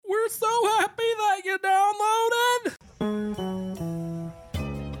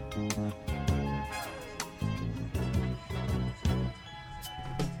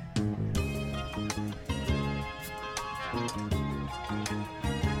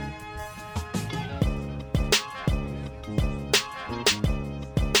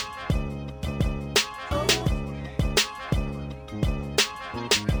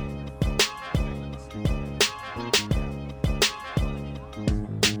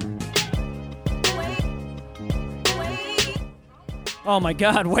Oh my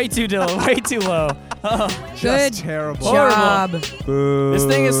God, way too low, way too low. Oh. Good terrible job. This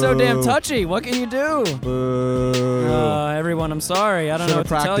thing is so damn touchy. What can you do? Boo. Everyone, I'm sorry. I don't know what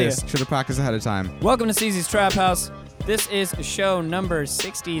to tell you. Should have practiced ahead of time. Welcome to CZ's Trap House. This is show number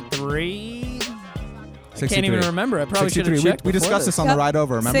 63. I can't even remember. I probably should have checked. We discussed this on the ride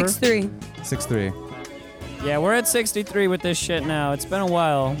over, remember? 6-3. 6-3. Yeah, we're at 63 with this shit now. It's been a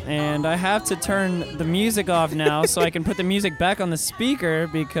while, and I have to turn the music off now so I can put the music back on the speaker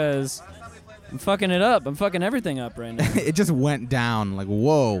because I'm fucking it up. I'm fucking everything up right now. It just went down. Like,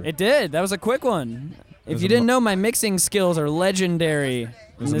 whoa. It did. That was a quick one. If you didn't know, my mixing skills are legendary.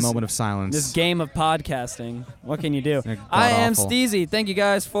 There's a moment of silence. This game of podcasting. What can you do? I am Steezy. Thank you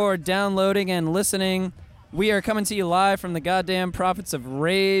guys for downloading and listening. We are coming to you live from the goddamn Prophets of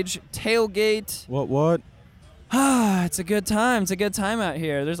Rage Tailgate. What? It's a good time. It's a good time out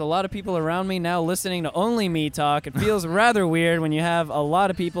here. There's a lot of people around me now listening to only me talk. It feels rather weird when you have a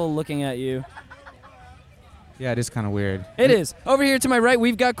lot of people looking at you. Yeah, it is kind of weird. It is. Over here to my right,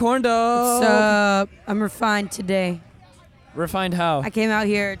 we've got Corn Dog. What's up? I'm refined today. Refined how? I came out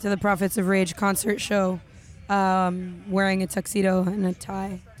here to the Prophets of Rage concert show wearing a tuxedo and a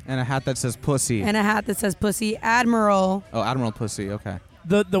tie. And a hat that says pussy. And a hat that says pussy. Admiral. Oh, Admiral Pussy, okay.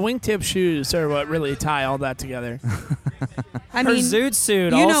 The wingtip shoes are what really tie all that together. I Her mean, zoot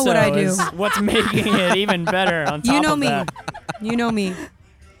suit you know also what I do. is what's making it even better on top you know of me. that. You know me.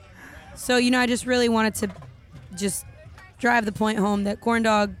 So, I just really wanted to just drive the point home that Corn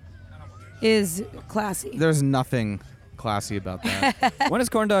Dog is classy. There's nothing classy about that. When is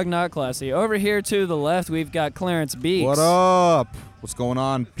Corn Dog not classy? Over here to the left, we've got Clarence Beeks. What up? What's going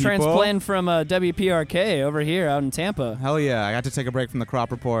on, people? Transplanted from WPRK over here out in Tampa. Hell yeah. I got to take a break from the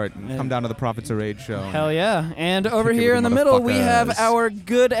Crop Report and come down to the Prophets of Rage show. Hell yeah. And over Kick it here with in the the middle, we have motherfuckers. our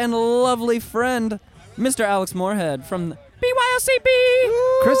good and lovely friend, Mr. Alex Moorhead from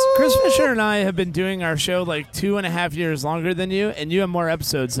BYOCB. Chris Fisher and I have been doing our show like 2.5 years longer than you, and you have more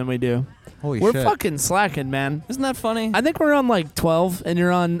episodes than we do. Holy We're shit. fucking slacking, man. Isn't that funny? I think we're on like 12, and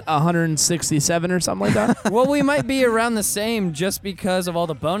you're on 167 or something like that. Well, we might be around the same just because of all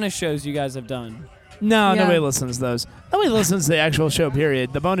the bonus shows you guys have done. No, Yeah. nobody listens to those. Nobody listens to the actual show,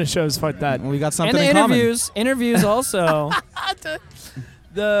 period. The bonus shows, fuck that. We got And something the in common. interviews also.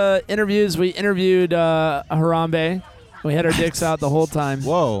 The interviews, we interviewed Harambe. We had our dicks out the whole time.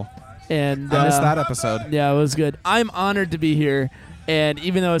 Whoa. And I missed that episode. Yeah, it was good. I'm honored to be here. And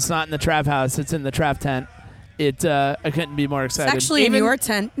even though it's not in the trap house, it's in the trap tent. I couldn't be more It's excited. actually in Even- your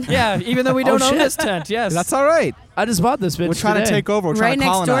tent. Yeah, even though we don't own shit. this tent, yes. That's all right. I just bought this bitch We're trying to today. take over. We're Right trying to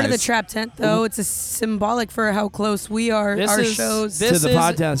next colonize. door to the trap tent, though. It's a symbolic for how close we are. This our is, shows. This To the is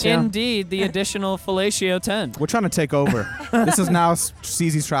podcast, yeah. indeed the additional fellatio tent. We're trying to take over. This is now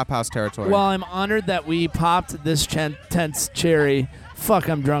CZ's Trap House territory. Well, I'm honored that we popped this tent's cherry. Fuck,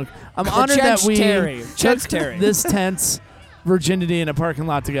 I'm drunk. I'm honored that we Chen's took Terry. this tent's virginity in a parking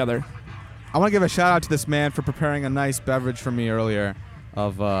lot together. I want to give a shout out to this man for preparing a nice beverage for me earlier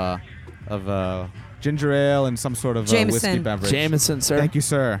of ginger ale and some sort of whiskey Jameson. beverage. Jameson, sir. Thank you,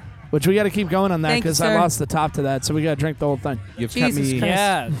 sir. Which we got to keep going on that Thank you, because I sir. lost the top to that, so we got to drink the whole thing. You've kept Jesus me. Christ.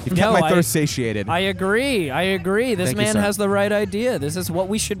 Yeah. You've No, kept my thirst satiated. I agree. This Thank you, man sir. has the right idea. This is what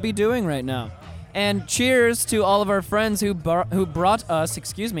we should be doing right now. And cheers to all of our friends who brought us,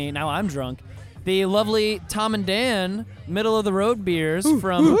 now I'm drunk, the lovely Tom and Dan middle of the road beers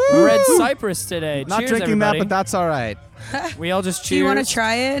from Red Cypress today. Not cheers, drinking everybody. that, but that's all right. We all just cheers. Do you want to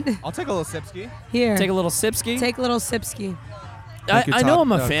try it? I'll take a little sipski. Here. Take a little sipski. Take a little sipski. Thank you, I know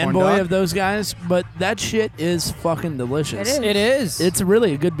I'm a corn fanboy dog. of those guys, but that shit is fucking delicious. It is. It is. It's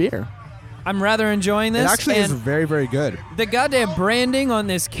really a good beer. I'm rather enjoying this. It actually is and very, very good. the goddamn branding on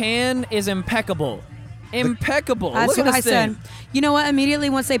this can is impeccable. Impeccable. That's Look at what this I thing. said. You know what? Immediately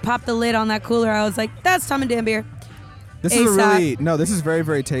once they popped the lid on that cooler, I was like, that's Tom and Dan beer. This is a ASAP. really this is very,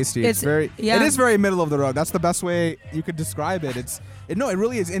 very tasty. It's very yeah. It is very middle of the road. That's the best way you could describe it. It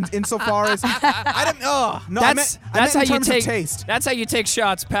really is. Insofar as I don't know. No, I meant That's how in you terms take of taste. That's how you take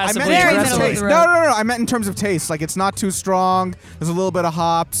shots I passively. meant in Very terms of middle of taste. the No, road. no. I meant in terms of taste. Like it's not too strong. There's a little bit of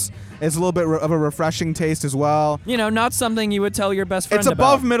hops. It's a little bit of a refreshing taste as well. Not something you would tell your best friend It's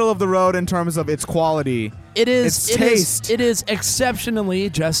above about. middle of the road in terms of its quality. It is. It's it taste. Is, it is exceptionally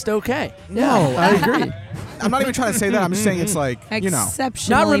just okay. No, I agree. I'm not even trying to say that. I'm just saying it's like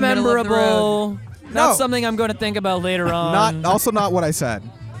Exceptionally Not middle of the road. rememberable. No. Not something I'm going to think about later on. not what I said.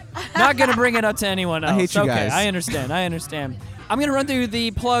 Not going to bring it up to anyone else. I hate you okay, guys. I understand. I'm going to run through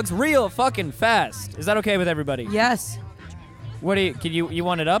the plugs real fucking fast. Is that okay with everybody? Yes. What do you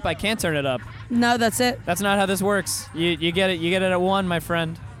want it up? I can't turn it up. No, that's it. That's not how this works. You get it at 1, my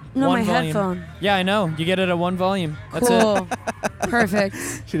friend. No, one my volume. headphone. Yeah, I know. You get it at one volume. That's it. Cool. Perfect.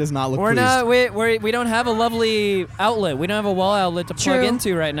 She does not look We're pleased. not. We don't have a lovely outlet. We don't have a wall outlet to plug True.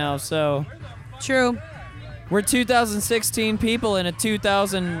 into right now. So True. we're 2016 people in a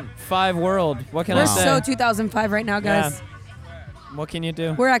 2005 world. What can I We're say? so 2005 right now, guys. Yeah. What can you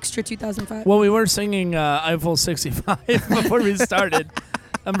do? We're extra 2005. Well, we were singing Eiffel 65 before we started.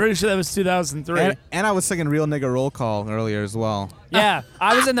 I'm pretty sure that was 2003. And I was singing Real Nigga Roll Call earlier as well. Yeah,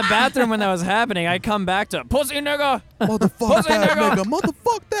 I was in the bathroom when that was happening. I come back to pussy nigga, Motherfuck Pussy that nigga. nigga.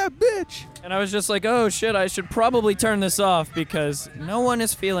 Motherfuck that bitch. and I was just like, oh shit, I should probably turn this off because no one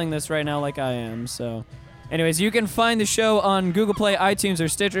is feeling this right now like I am. So, anyways, you can find the show on Google Play, iTunes, or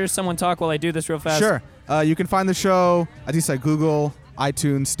Stitcher. Someone talk while I do this real fast. Sure. You can find the show, as you said, Google,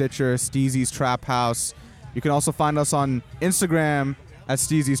 iTunes, Stitcher, Steezy's Trap House. You can also find us on Instagram at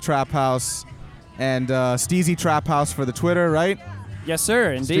Steezy's Trap House and Steezy Trap House for the Twitter, right? Yes,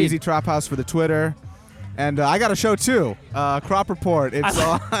 sir. Indeed. Steezy Trap House for the Twitter. And I got a show too, Crop Report. It's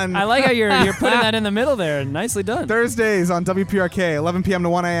on I like how you're putting that in the middle there. Nicely done. Thursdays on WPRK, 11 p.m. to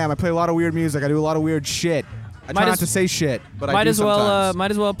 1 a.m. I play a lot of weird music. I do a lot of weird shit. I try Might not as- to say shit, but I Might do as well. sometimes.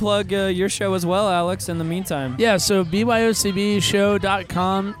 Might as well plug your show as well, Alex. In the meantime. Yeah, so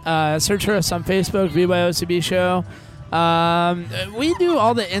byocbshow.com. Search for us on Facebook, BYOCB Show. We do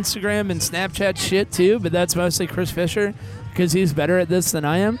all the Instagram and Snapchat shit too, but that's mostly Chris Fisher because he's better at this than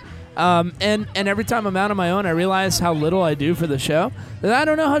I am. And every time I'm out on my own, I realize how little I do for the show. That I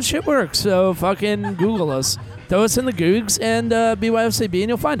don't know how shit works. So fucking Google us. Throw us in the Googs and BYOCB and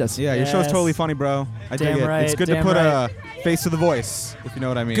you'll find us. Yeah, your show's Yes. totally funny, bro. I Damn dig it. right, It's good to damn put right. a face to the voice, if you know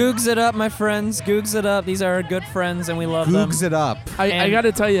what I mean. Googs it up, my friends. Googs it up. These are our good friends, and we love them. Googs it up. I And- got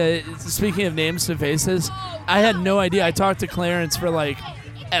to tell you, speaking of names to faces, I had no idea. I talked to Clarence for like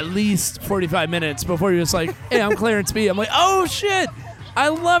at least 45 minutes before he was like, hey, I'm Clarence B. I'm like, oh shit, I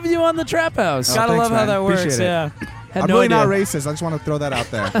love you on the Trap House. Oh, Gotta thanks, love how man. that works. Appreciate it. Yeah. Had I'm no really idea. not racist. I just want to throw that out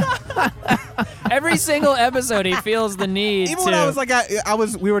there. Every single episode, he feels the need Even to. when I was like,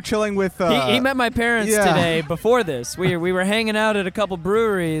 we were chilling with. He met my parents yeah. today before this. We were hanging out at a couple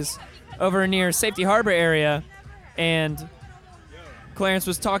breweries over near Safety Harbor area, and Clarence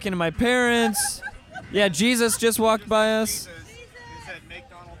was talking to my parents. Yeah, Jesus just walked by us.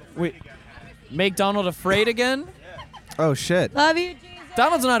 Make Donald afraid again? Oh shit. Love you, Jesus.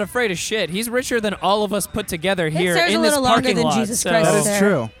 Donald's not afraid of shit. He's richer than all of us put together here hair's in a this little longer parking than lot. Jesus so Christ. That is there.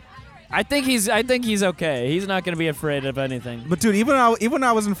 true. I think he's okay. He's not gonna be afraid of anything. But dude, even when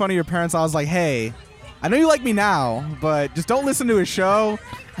I was in front of your parents, I was like, hey, I know you like me now, but just don't listen to his show,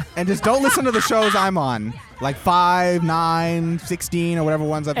 and just don't listen to the shows I'm on, like 5, 9, 16, or whatever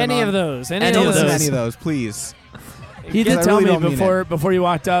ones I've been on. Any of those. Any Don't of listen to those. any of those, please. He Because did I tell really me don't mean before you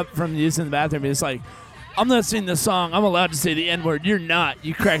walked up from using the bathroom, he was like, I'm not singing this song. I'm allowed to say the N-word. You're not,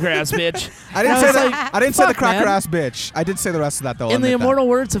 you cracker ass bitch. I didn't And say was that. like, I didn't say the "Fuck, cracker man." ass bitch. I did say the rest of that though. I'll In the admit that. immortal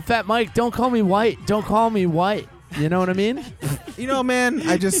words of Fat Mike, don't call me white. Don't call me white. You know what I mean? You know, man,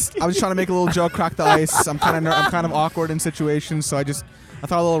 I was trying to make a little joke, crack the ice. I'm kind of awkward in situations, so I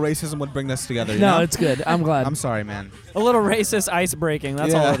thought a little racism would bring us together. You No, know? it's good. I'm glad. I'm sorry, man. A little racist ice breaking.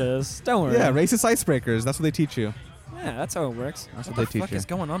 That's Yeah. all it is. Don't worry. Yeah, racist icebreakers. That's what they teach you. Yeah, that's how it works. That's what the they teach fuck you. is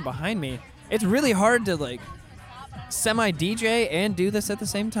going on behind me? It's really hard to like semi-DJ and do this at the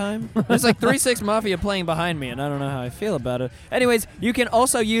same time. There's like 3-6 Mafia playing behind me, and I don't know how I feel about it. Anyways, you can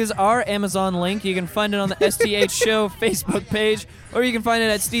also use our Amazon link. You can find it on the STH Show Facebook page, or you can find it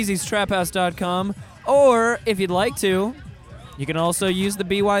at steezystraphouse.com. Or, if you'd like to, you can also use the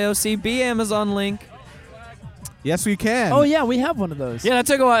BYOCB Amazon link. Yes, we can. Oh yeah, we have one of those. Yeah, that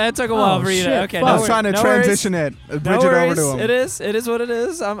took a while. That took a while Oh, for you to. shit, Okay, fuck. I no was wor- trying to no worries. transition it, No bridge it over worries. to him. It is what it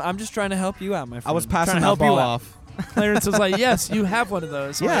is. I'm just trying to help you out, my friend. I was I'm trying passing to that help ball you out. off. Clarence was like, yes, you have one of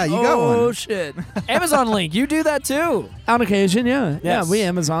those. I'm Yeah, like, you got one. Oh shit. Amazon link. You do that too. On occasion, yeah. Yes. Yeah, we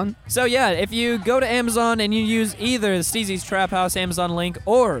Amazon. So yeah, if you go to Amazon and you use either the Steezy's Trap House Amazon link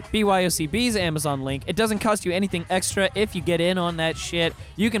or BYOCB's Amazon link, it doesn't cost you anything extra if you get in on that shit.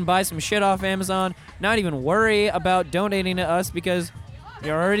 You can buy some shit off Amazon, not even worry about donating to us because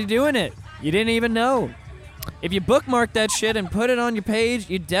you're already doing it. You didn't even know. If you bookmark that shit and put it on your page,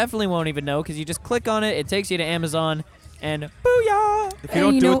 you definitely won't even know because you just click on it, it takes you to Amazon, and booyah! If And you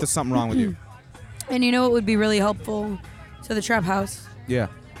don't you do know- it, there's something wrong with you. And you know what would be really helpful to the trap house? Yeah.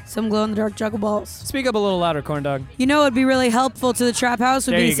 Some glow-in-the-dark juggle balls. Speak up a little louder, corn dog. You know what would be really helpful to the trap house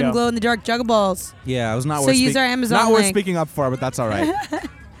would There be you some go. glow-in-the-dark juggle balls. Yeah, it was not So worth use our Amazon not worth link. speaking up for, but that's all right.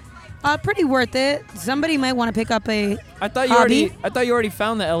 Pretty worth it. Somebody might want to pick up a I thought you hobby. already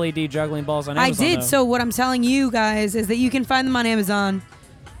found the LED juggling balls on I Amazon. did. though. So what I'm telling you guys is that you can find them on Amazon.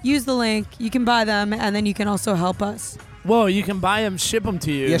 Use the link. You can buy them, and then you can also help us. Whoa, you can buy them, ship them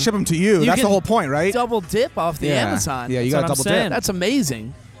to you. Yeah, ship them to you. That's can the whole point, right? Double dip off the Yeah. Amazon. Yeah, you That's got to what I'm double saying. dip. That's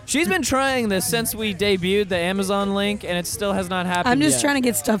amazing. She's been trying this since we debuted the Amazon link, and it still has not happened I'm just yet. trying to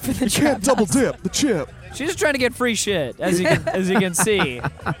get stuff for the trap. Double dip the chip. She's just trying to get free shit, as you can see.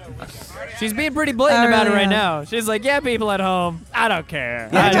 She's being pretty blatant about it right now. She's like, yeah, people at home, I don't care.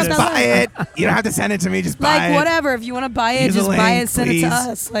 Yeah, I just just- buy it. You don't have to send it to me. Just buy Like it. whatever. If you want to buy it, Use the just buy link, it. Send it please. to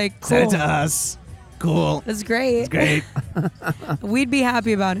us. Like cool. Send it to us. Cool. That's great. It's great. We'd be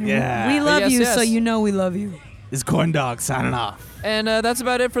happy about it. Yeah. We love Yes, you, yes. so you know we love you. This corn dog signing off. And that's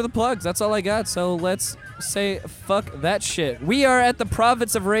about it for the plugs. That's all I got. So let's say fuck that shit. We are at the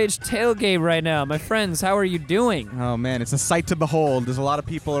Prophets of Rage tailgate right now. My friends, how are you doing? Oh man, it's a sight to behold. There's a lot of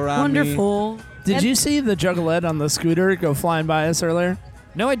people around me. Wonderful. Did you see the juggalette on the scooter go flying by us earlier?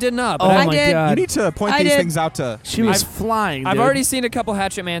 No, I did not. But Oh I my did. You god. need to point I these did. things out to. She was flying, I've dude. already seen a couple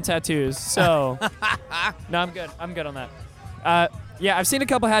Hatchet Man tattoos, so no, I'm good. I'm good on that. Yeah, I've seen a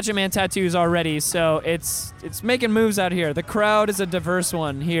couple Hatchet Man tattoos already, so it's making moves out here. The crowd is a diverse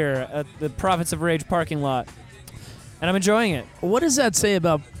one here at the Prophets of Rage parking lot, and I'm enjoying it. What does that say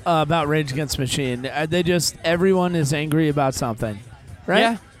about Rage Against the Machine? They just everyone is angry about something,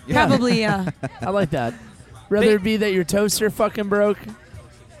 right? Yeah. Probably, yeah. I like that. Whether it be that your toaster fucking broke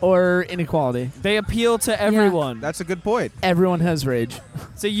or inequality, They appeal to everyone. That's a good point. everyone has rage.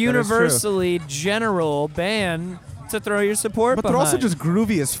 It's a universally general band to throw your support But they're also behind. just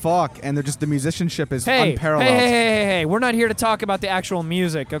groovy as fuck, and they're just the musicianship is Hey, unparalleled. hey, we're not here to talk about the actual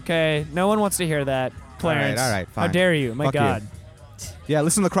music, okay? No one wants to hear that, Clarence. all right, How fine. dare you? My Fuck you. God. Yeah,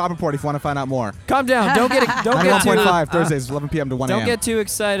 listen to the Crop Report if you want to find out more. Calm down. Don't get too 91.5 Thursdays, 11 p.m. to 1 a.m. don't get too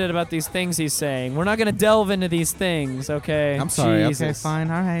excited about these things he's saying. We're not going to delve into these things, okay? I'm sorry. Jesus. Okay, fine.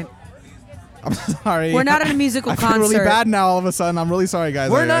 All right. I'm sorry. We're not at a musical I feel concert. really bad now all of a sudden. I'm really sorry, guys.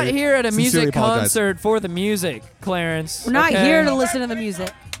 We're I not here at a sincerely music apologize. concert for the music, Clarence. We're not okay? here to listen to the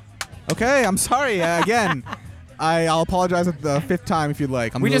music. Okay, I'm sorry. Again, I'll apologize at the 5th time if you'd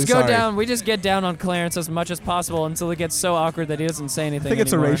like. I'm We really just go sorry. down. We just get down on Clarence as much as possible until it gets so awkward that he doesn't say I anything. think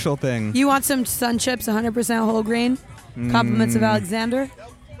it's anymore. a racial thing. You want some Sun Chips 100% whole grain? Compliments of Alexander?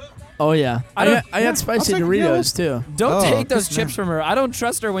 Oh yeah, I I don't- got, I got spicy I'll take- Doritos too. Don't Oh, take those good chips from her. I don't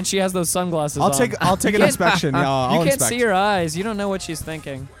trust her when she has those sunglasses I'll on. take an can't- inspection. Yeah, I'll You can't inspect. see her eyes. You don't know what she's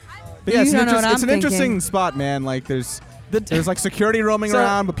thinking. But yeah, You don't know what it's I'm an interesting thinking. spot, man. Like there's The- like security roaming So-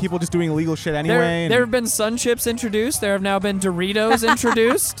 around, but people just doing illegal shit anyway. There and- have been Sun Chips introduced. There have now been Doritos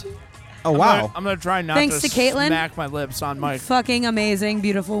introduced. oh wow. I'm gonna try not Thanks to to Caitlin. smack my lips on mic. Fucking amazing,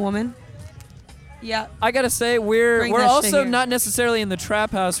 beautiful woman. Yeah. I gotta say, we're Bring we're that shit also here. not necessarily in the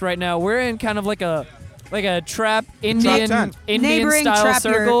trap house right now. We're in kind of like a trap Indian tent. Neighboring style trap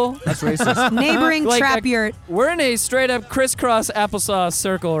yurt. circle. That's racist. Neighboring Like trap a- yurt. We're in a straight up crisscross applesauce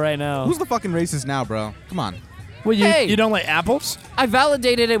circle right now. Who's the fucking racist now, bro? Come on. Well, you Hey! you don't like apples? I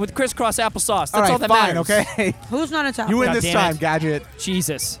validated it with crisscross applesauce. That's all right, all that fine. matters. Okay. Who's not a top? You win God this damn time, it. Gadget.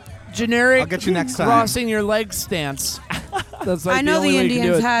 Jesus. Generic. I'll get you next time. Crossing your leg stance. That's like I know only the way you can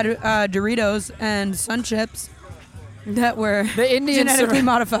do Indians it. had Doritos and Sun Chips that were The Indians genetically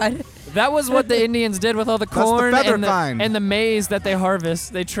modified. That was what the Indians did with all the the corn feather and, kind. and the maize that they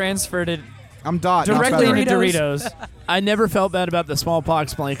harvest. They transferred it I'm Dot. not directly Feather. into Doritos. Doritos. I never felt bad about the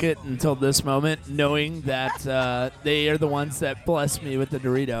smallpox blanket until this moment, knowing that they are the ones that blessed me with the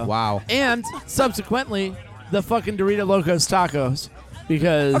Dorito. Wow. And subsequently, the fucking Dorito Locos tacos.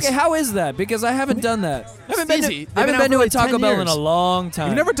 Because Okay, how is that? Because I haven't done that. I haven't been easy. to, They've I haven't been been out to for a like Taco 10 Bell in a years. long time.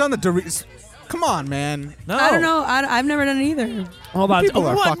 You've never done the Doritos. Come on, man. No. I don't know. I've never done it either. hold on. People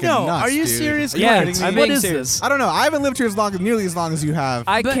are what? fucking No. nuts, Are you dude. serious? Are you Yeah, kidding me? I'm What being is serious. this? I don't know. I haven't lived here nearly as long as you have.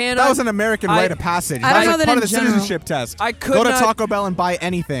 I But- cannot. That was an American I- rite of passage. I don't That's know like that part in of the general. citizenship test. I could Go to not- Taco Bell and buy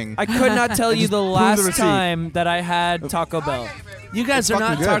anything. I could not tell you the prove the last receipt. time that I had Taco Bell. You guys It's are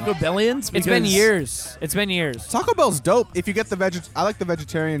not fucking Taco good. Bellians? It's been Because- years. It's been years. Taco Bell's dope if you get the I like the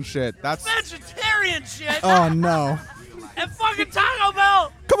vegetarian shit. That's. Vegetarian shit. Oh no. And fucking Taco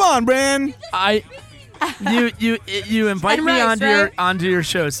Bell. Come on, Bran. You invite And me rice, onto your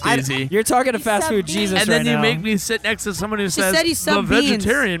show, Stacey. You're talking to fast food Jesus And then right you now. make me sit next to someone who says said he the subbed beans."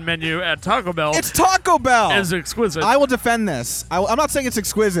 vegetarian menu at Taco Bell It's Taco Bell. is exquisite. I will defend this. I'm not saying it's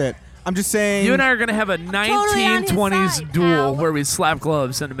exquisite. I'm just saying. you and I are going to have a Totally on his 1920s side, duel pal. where we slap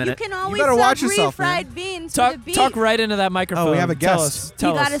gloves in a You minute. can always better sub watch yourself, refried beans for the beef. Talk right into that microphone. we have a Tell guest. us.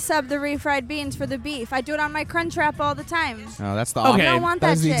 Tell You us. gotta sub the refried beans for the beef. I do it on my Crunchwrap all the time. Oh, that's the Okay. opposite. I don't want That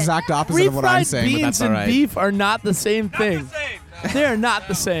that is the shit. exact opposite of what I'm Refried saying, but beans that's all and right. beef are not the same thing. They are not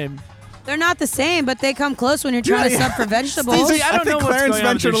the same. They're not the same, but they come close when you're trying to Yeah. sub for vegetables. Stacey, I don't think know what's Clarence going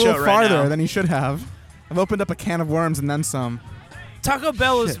on with ventured a your little show right farther now. than he should have. I've opened up a can of worms and then some. Taco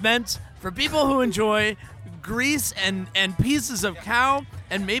Bell is meant for people who enjoy grease and pieces of cow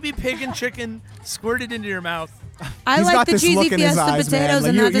and maybe pig and chicken squirted into your mouth. I He's like got the this cheesy look in his fiesta eyes, man. potatoes, Like,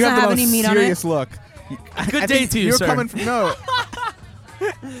 and you that doesn't have the have most any meat on it. serious look. Good day to you, you're sir. Coming from no.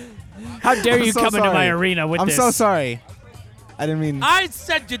 How dare I'm you so come into my sorry. arena with I'm this? so sorry. I didn't mean. I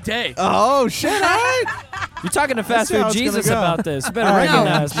said good day. Oh shit! All right. You're talking to fast That's how food it's gonna Jesus go. about this. You better All right.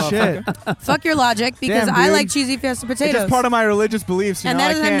 recognize, Shit. motherfucker. Fuck your logic, because Damn, I dude. like cheesy fiesta It's potatoes. just part of my religious beliefs. You and know, that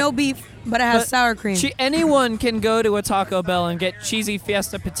I doesn't have can't. no beef, but it has But sour cream. Anyone can go to a Taco Bell and get cheesy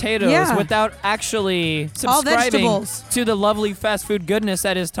fiesta potatoes Yeah. without actually All subscribing vegetables. to the lovely fast food goodness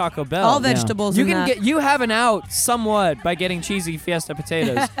that is Taco Bell. All vegetables You in can that. you have an out somewhat by getting cheesy fiesta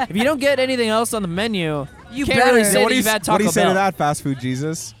potatoes. If you don't get anything else on the menu, You can't really better. say What that do you you've had Taco what do you say Bell. to that, fast food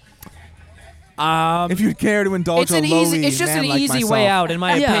Jesus? Um, If you care to indulge It's a an lowly easy. It's just man an like easy myself. way out, in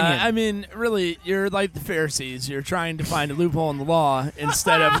my yeah, opinion. I mean, really, you're like the Pharisees. You're trying to find a loophole in the law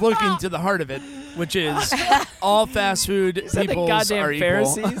instead of looking to the heart of it, which is all fast food Is that the peoples goddamn are equal.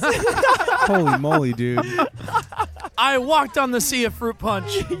 Pharisees? Holy moly, dude! I walked on the sea of fruit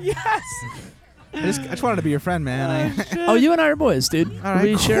punch. Yes. I just wanted to be your friend, man. Oh, you and I are boys, dude. All right,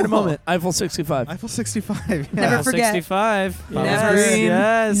 We shared a cool. moment. Eiffel 65. I feel 65. Yeah. Never forget. 65. Never. Yes.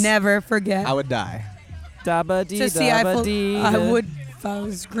 Yes. Never forget. I would die. Dabba dee to see dabba Eiffel, dee. I would, if I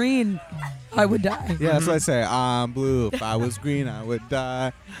was green, I would die. Yeah, that's what I say. I'm blue. If I was green, I would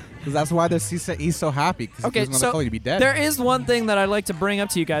die. Because that's why he's so happy. Because Okay, he doesn't want so the color to be dead. there is one thing that I'd like to bring up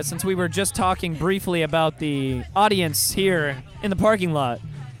to you guys, since we were just talking briefly about the audience here in the parking lot.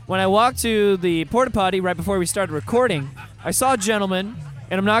 When I walked to the porta potty right before we started recording, I saw a gentleman,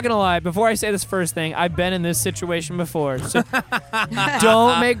 and I'm not gonna lie. Before I say this first thing, I've been in this situation before, so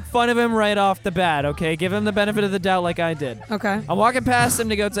don't make fun of him right off the bat. Okay, give him the benefit of the doubt, like I did. Okay. I'm walking past him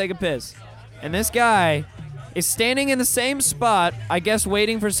to go take a piss, and this guy is standing in the same spot, I guess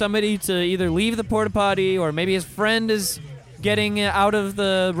waiting for somebody to either leave the porta potty or maybe his friend is getting out of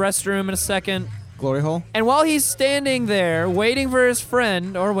the restroom in a second. Glory hole? And while he's standing there waiting for his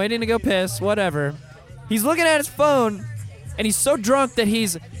friend or waiting to go piss, whatever, he's looking at his phone and he's so drunk that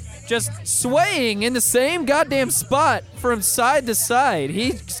he's just swaying in the same goddamn spot from side to side.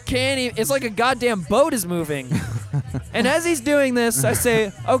 He can't even, it's like a goddamn boat is moving. And as he's doing this, I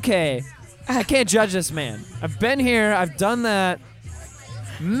say, okay, I can't judge this man. I've been here, I've done that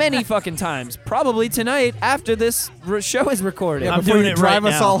many fucking times. Probably tonight after this show is recorded. I'm Before doing you it drive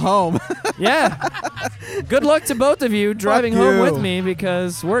right us now. all home. Yeah. Good luck to both of you driving home you. with me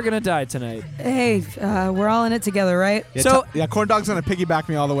because we're going to die tonight. Hey, we're all in it together, right? Yeah, So- Corn Dog's going to piggyback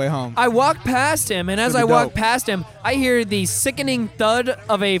me all the way home. I walk past him, and as I That'd be walk dope. past him, I hear the sickening thud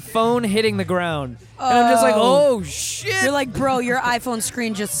of a phone hitting the ground. And I'm just like, oh, shit. You're like, bro, your iPhone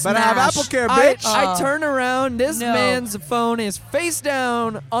screen just Better smashed. have Apple Care, I, bitch. I turn around. This No. man's phone is face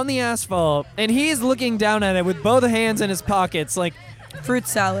down on the asphalt, and he's looking down at it with both hands in his pockets, like, Fruit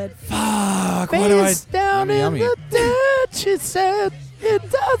salad. fuck, what do I Face down Yummy, in yummy. the dirt, she said. It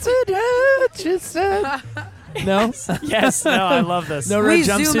doesn't hurt, she said. No? Yes, no, I love this. No We red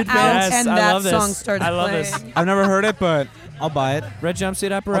zoom jumpsuit out man? Yes, and I that love this. song starts I love playing. this. I've never heard it, but I'll buy it. Red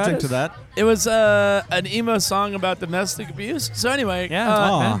jumpsuit I'll apparatus? drink to that. It was an emo song about domestic abuse. So anyway, Yeah.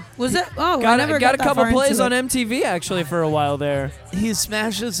 Aw. Was it? Oh, I Got, never got a that couple far plays into on it. MTV actually for a while there. he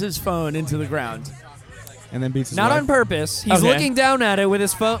smashes his phone into the ground. And then beats his Not wife. on purpose. He's Okay. looking down at it with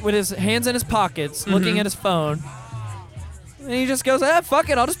his phone, with his hands in his pockets, looking at his phone. And he just goes, fuck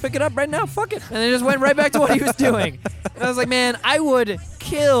it, I'll just pick it up right now, fuck it. And then just went right back to what he was doing. And I was like, man, I would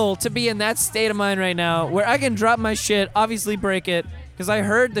kill to be in that state of mind right now where I can drop my shit, obviously break it, because I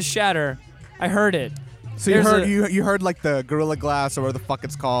heard the shatter. I heard it. So you There's heard a- you heard like the Gorilla Glass or whatever the fuck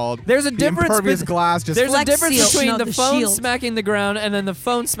it's called. There's a the difference impervious bet- glass just There's a Flex difference seal, between no, the the phone shield. smacking the ground and then the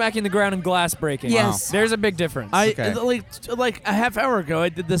phone smacking the ground and glass breaking. Yes. There's a big difference. Okay. Like a half hour ago, I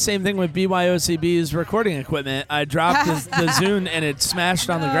did the same thing with BYOCB's recording equipment. I dropped the Zune and it smashed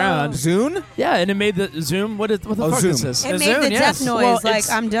on the ground. Zune? Yeah, and it made the Zoom. What the Oh, fuck Zoom. is this? It The made Zune, the yes. death noise. Well, like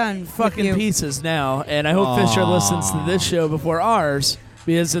it's I'm done. Fucking with you. pieces now, and I hope Fisher listens to this show before ours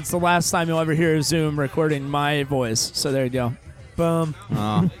because it's the last time you'll ever hear Zoom recording my voice. So there you go. Boom.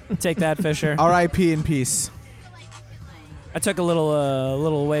 Oh. Take that, Fisher. R.I.P. in peace. I took a little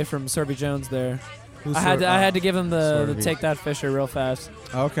away from Serby Jones there. Who's I had to give him the Serby. take that Fisher real fast.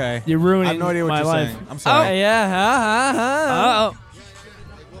 Okay. You're I ruining have no idea what my you're life. saying. I'm sorry. Yeah. Ha, ha,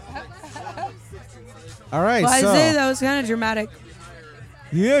 ha. All right, Well, so. Isaiah, that was kind of dramatic.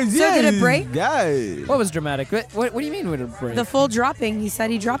 Yeah, did it break? Yeah. What was dramatic? What do you mean with a break? The full dropping. He said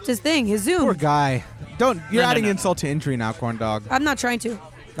he dropped his thing, his Zoom. Poor guy. You're No, adding no. insult to injury now, Corn Dog. I'm not trying to.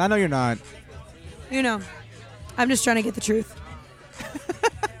 I know you're not. You know, I'm just trying to get the truth.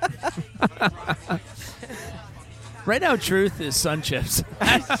 Right now, truth is Sun Chips.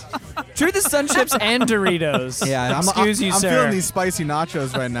 Truth is Sun Chips and Doritos. Yeah, Excuse you, I'm sir. feeling these spicy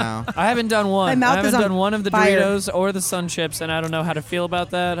nachos right now. I haven't done one. My mouth I haven't is on done one of the fire. Doritos or the Sun Chips, and I don't know how to feel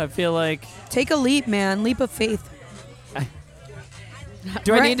about that. I feel like, Take a leap, man. Leap of faith.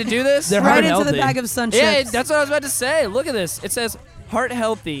 do I Right- need to do this? They're Right heart into the healthy. bag of Sun Chips. Yeah, that's what I was about to say. Look at this. It says heart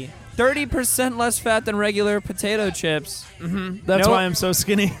healthy, 30% less fat than regular potato chips. That's Nope. why I'm so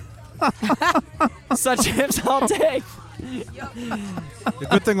skinny. Such chips all day. The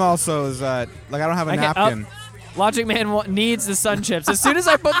good thing also is that like I don't have a I can't- napkin. Logic Man needs the Sun Chips. As soon as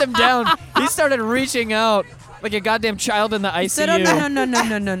I put them down, he started reaching out like a goddamn child in the ICU. He said, "Oh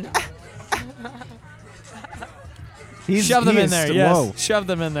no." Shove them he in is- there. Yes. Whoa. Shove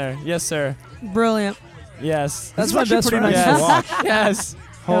them in there. Yes, sir. Brilliant. Yes. That's This is my actually best pretty friend. nice to Yes. watch. Yes.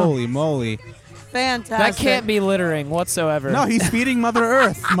 Holy moly. Fantastic. That can't be littering whatsoever. No, he's feeding Mother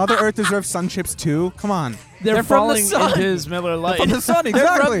Earth. Mother Earth deserves Sun Chips too. Come on. They're They're from the falling sun. into his Miller Lite. From the sun, They're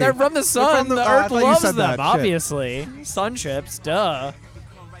exactly. from the sun. from The oh, I Earth thought you loves said them, that. Shit. obviously. Sun Chips, duh.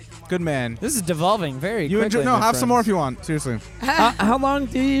 Good man. This is devolving very You quickly. enjoy? No, my have some more if friends. you want. Seriously. How long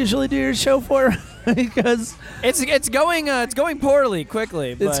do you usually do your show for? Because It's going poorly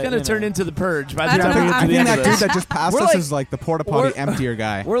quickly. it's but, going to you turn know. into the purge by I the don't time we know, get I to the think end that of dude this. that just passed We're us like- is like the porta potty we're- emptier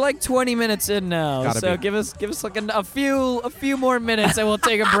guy. We're like 20 minutes in now, Gotta so be. give us like a few more minutes, and we'll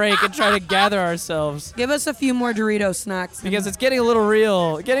take a break and try to gather ourselves Give us a few more Dorito snacks. because it's getting a little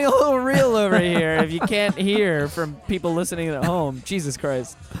real over here. If you can't hear from people listening at home, Jesus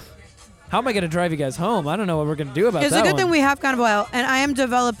Christ, how am I gonna drive you guys home? I don't know what we're gonna do about It's that a good one. thing we have kind of oil, and I am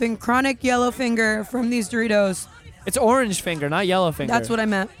developing chronic yellow finger from these Doritos. It's orange finger, not yellow finger. That's what I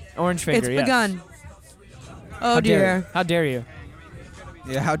meant. Orange finger. It's yes. begun. Oh How dare dear. you. How dare you?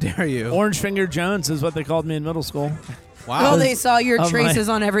 Yeah, how dare you? Orange Finger Jones is what they called me in middle school. Wow. Oh, they saw your Oh, my. traces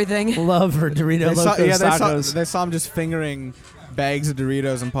on everything. Love for Dorito They saw, Locos yeah, Tacos. they saw him just fingering bags of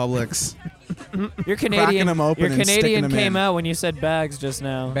Doritos in Publix. Your Canadian, them open your and sticking Canadian them came in. out when you said bags just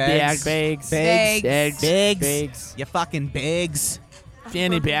now. Bags. Bags. Bags. Bags. You fucking bags.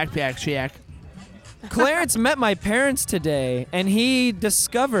 Fanny Backpack Shack. Clarence met my parents today, and he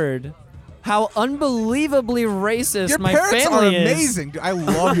discovered how unbelievably racist Your my parents are family is. amazing. Dude, I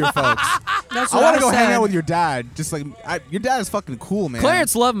love your folks. That's I what want to go said. hang out with your dad. Just like your dad is fucking cool, man.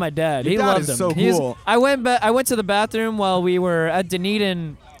 Clarence loved my dad. Your He dad loved is him. so He's- cool. I went to the bathroom while we were at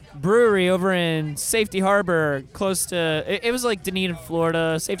Dunedin Brewery over in Safety Harbor, close to. It was like Dunedin,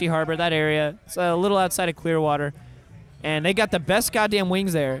 Florida, Safety Harbor, that area. It's a little outside of Clearwater. And they got the best goddamn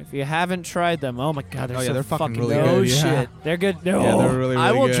wings there. If you haven't tried them, oh my god, they're Oh, yeah, so they're fucking really good. good, No yeah. shit. They're good. No. Yeah, they're really, really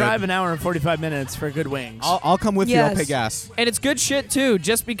I will good. drive an hour and 45 minutes for good wings. I'll come with you. I'll Yes. pay gas. And it's good shit too,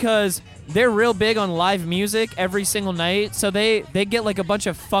 just because they're real big on live music every single night. So they get like a bunch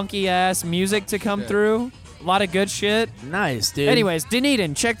of funky ass music to come through. A lot of good shit. Nice, dude. Anyways,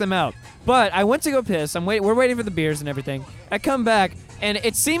 Dunedin, check them out. But I went to go piss. We're waiting for the beers and everything. I come back, and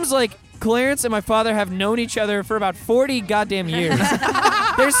it seems like Clarence and my father have known each other for about 40 goddamn years.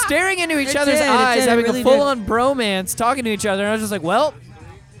 They're staring into each It other's did, it eyes, did, it having really a full-on bromance, talking to each other. And I was just like, well,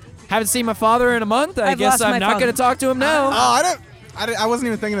 haven't seen my father in a month. I I've guess lost I'm my not father. going to talk to him now. I wasn't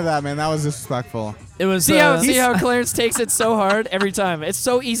even thinking of that, man. That was disrespectful. it was. See how Clarence takes it so hard every time. It's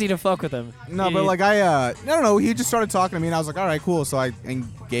so easy to fuck with him. No, but like I don't know. He just started talking to me, and I was like, all right, cool. So I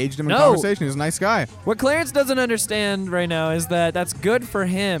engaged him in No. conversation. He was a nice guy. What Clarence doesn't understand right now is that that's good for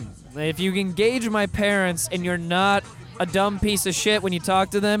him. If you engage my parents and you're not a dumb piece of shit when you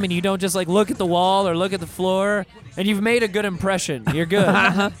talk to them and you don't just like look at the wall or look at the floor and you've made a good impression, you're good.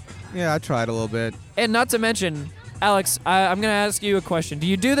 Yeah, I tried a little bit. And not to mention, Alex, I'm going to ask you a question. Do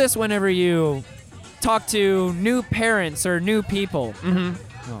you do this whenever you talk to new parents or new people?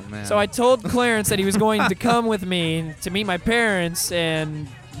 Oh man. So I told Clarence that he was going to come with me to meet my parents and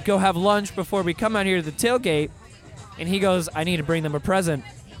go have lunch before we come out here to the tailgate. And he goes, I need to bring them a present.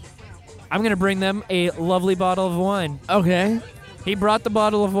 I'm going to bring them a lovely bottle of wine. Okay. He brought the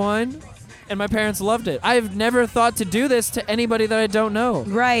bottle of wine, and my parents loved it. I've never thought to do this to anybody that I don't know.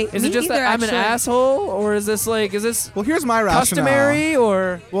 Right. Is Me it just either, that I'm an actually. asshole, or is this well, here's my rationale. customary,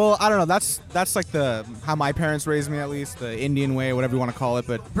 or Well, I don't know. That's like how my parents raised me, at least the Indian way, whatever you want to call it.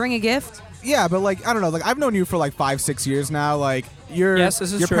 But Bring a gift. yeah, but like I don't know. Like I've known you for like 5-6 years now. Like your Yes,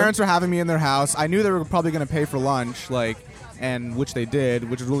 this is your true. parents are having me in their house. I knew they were probably gonna pay for lunch, like, and which they did,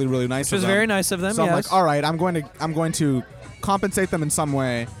 which was really really nice. which was of them. very nice of them. So I'm yes. like, all right, I'm going to compensate them in some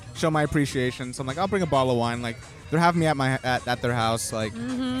way, show my appreciation. So I'm like, I'll bring a bottle of wine. Like they're having me at their house, like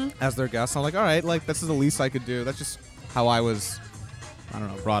as their guest. I'm like, all right, like this is the least I could do. That's just how I was, I don't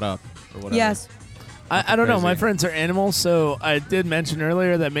know, brought up or whatever. Yes. I don't know. Crazy. My friends are animals, so I did mention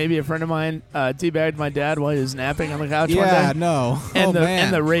earlier that maybe a friend of mine teabagged my dad while he was napping on the couch one Yeah, day. no. And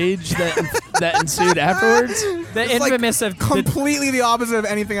man. the rage that ensued afterwards. The It's like infamous completely the opposite of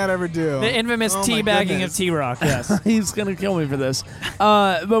anything I'd ever do. the infamous Oh my teabagging of goodness. T-Rock. Yes. He's gonna kill me for this.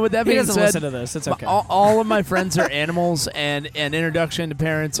 But with that He being doesn't said, listen to this. It's okay. all of my friends are animals, and an introduction to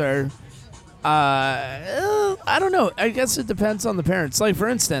parents are. I don't know. I guess it depends on the parents. Like for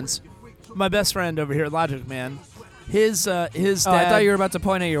instance, my best friend over here, Logic Man, his dad. Oh, I thought you were about to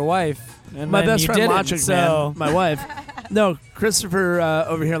point at your wife. And my then best you friend, didn't, Logic so. Man, my wife. No, Christopher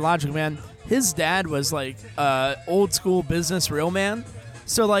over here, Logic Man. His dad was like old school business real man.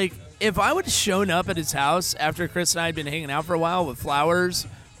 So like, if I would have shown up at his house after Chris and I had been hanging out for a while with flowers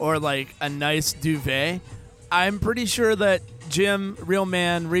or like a nice duvet, I'm pretty sure that Jim, real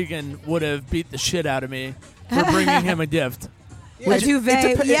man Regan, would have beat the shit out of me for bringing him a gift. A duvet.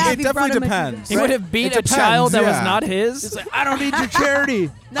 It if you brought definitely him a depends. He would have beat It a depends, child that was yeah. not his. It's like, I don't need your charity.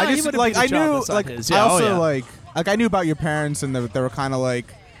 No, I he just would've like beat a I child knew that's not like his. I Yeah, also oh, yeah. like I knew about your parents and they were kind of like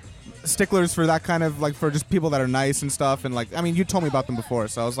sticklers for that kind of like for just people that are nice and stuff and like I mean you told me about them before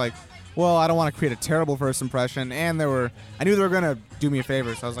so I was like well I don't want to create a terrible first impression and I knew they were gonna do me a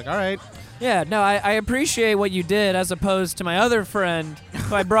favor so I was like all right. Yeah, no, I appreciate what you did as opposed to my other friend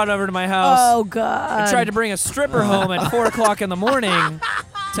who I brought over to my house. Oh God! I tried to bring a stripper home at 4 o'clock in the morning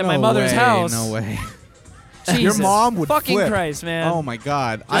to my No mother's way, house. No way. Jesus Your mom would fucking flip. Christ, man. Oh my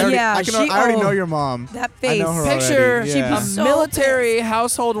God. Yeah, I already know your mom. That I face. know her Picture already. She'd be Yeah. a so military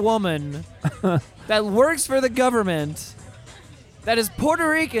household woman that works for the government, that is Puerto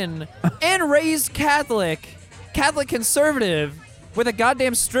Rican and raised Catholic conservative, with a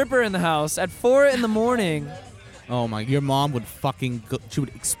goddamn stripper in the house at 4 in the morning. Oh my! Your mom would fucking. She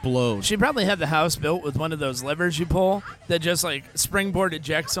would explode. She probably had the house built with one of those levers you pull that just like springboard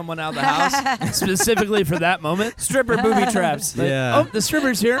ejects someone out of the house specifically for that moment. Stripper booby traps. Like, Oh, the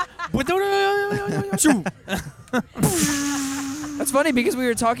stripper's here. That's funny because we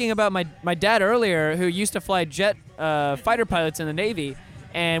were talking about my dad earlier, who used to fly jet fighter pilots in the Navy,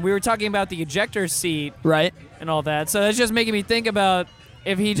 and we were talking about the ejector seat Right. and all that. So it's just making me think about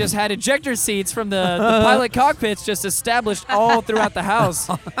if he just had ejector seats from the pilot cockpits just established all throughout the house,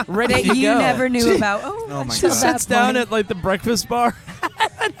 ready that to you go. never knew about. Oh, Oh my She God. sits down at like the breakfast bar.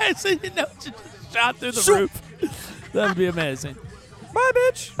 And I say, she just shot through the roof. That would be amazing. Bye,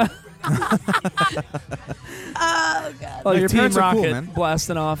 bitch. Oh God! Like your Team parents are cool, Rocket man.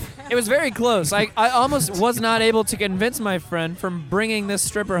 blasting off. It was very close. I almost was not able to convince my friend from bringing this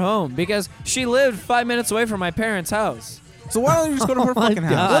stripper home because she lived 5 minutes away from my parents' house. So why don't you just go to her fucking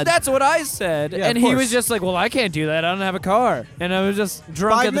house? Well, that's what I said. Yeah, and of he course. was just like, well, I can't do that. I don't have a car. And I was just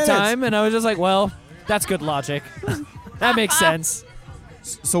drunk 5 at the minutes. time. And I was just like, well, that's good logic. That makes sense.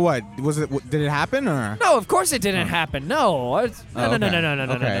 So what? Did it happen or? No, of course it didn't happen. No. No, Oh, no.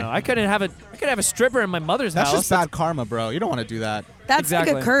 okay. I couldn't have a stripper in my mother's That's house. just bad karma, bro. You don't want to do that. That's like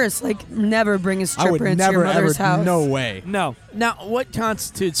Exactly. a curse. Like never bring a stripper I would into never your mother's ever. house. No way. No. Now, what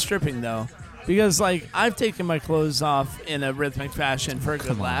constitutes stripping, though? Because, like, I've taken my clothes off in a rhythmic fashion for a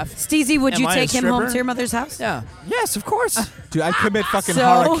good laugh. Steezy, would Am you I a take him home stripper? to your mother's house? Yeah. Yes, of course. Dude, I'd commit fucking So-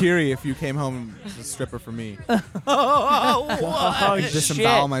 harakiri if you came home as a stripper for me. Oh,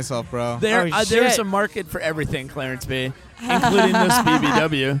 Disembowel myself, bro. There's shit. a market for everything, Clarence B., including this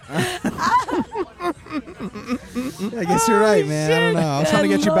BBW. I guess you're right, man. I don't know. I was trying to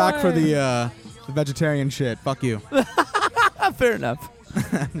get you back for Lord. the vegetarian shit. Fuck you. Fair enough.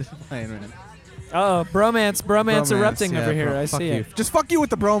 Just playing, man. Oh, bromance erupting yeah, over here. bro. I Fuck see you. it. Just fuck you with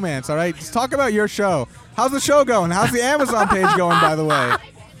the bromance, all right? Just talk about your show. How's the show going? How's the Amazon page going, by the way?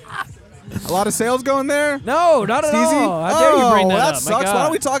 A lot of sales going there? No, not at Steezy? all. How dare you bring that up? My sucks. Why God.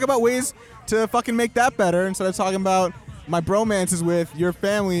 don't we talk about ways to fucking make that better instead of talking about my bromances with your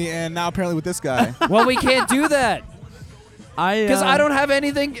family and now apparently with this guy? Well, we can't do that because I uh, don't have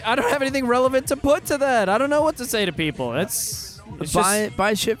anything. I don't have anything relevant to put to that. I don't know what to say to people. It's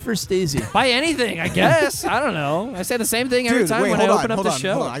buy shit for Stacey. buy anything, I guess. I don't know. I say the same thing every Dude, time wait, when hold I on, open up hold the on,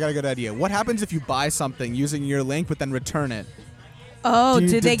 show. hold on. I got a good idea. What happens if you buy something using your link but then return it? Oh, Do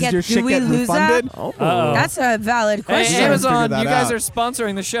you- did they does your get? Do shit we get lose refunded? that? Oh. Uh-oh. That's a valid Hey, question. Amazon- Amazon, figure you that guys out. are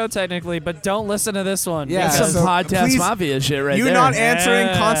sponsoring the show technically, but don't listen to this one. Yeah, That's because- some so podcast please- mafia shit right you there. not answering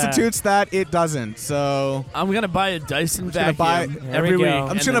Yeah. constitutes that it doesn't. So I'm going to buy a Dyson gonna buy- vacuum There every we week. go. I'm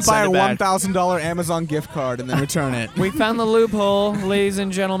and just gonna then buy a send it back. $1,000 Amazon gift card and then return it. we found the loophole, ladies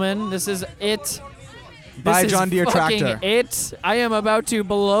and gentlemen. This is it. Buy a This John is Deere fucking tractor. It. I am about to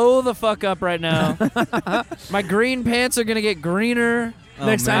blow the fuck up right now. My green pants are gonna get greener. Oh,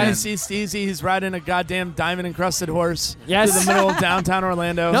 Next time man. you see Steezy, he's riding a goddamn diamond-encrusted horse Yes. through the middle of downtown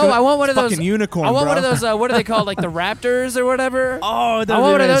Orlando. No, I want one of those. Fucking unicorn, I want one bro. of those. What are they called? Like the Raptors or whatever. Oh, I want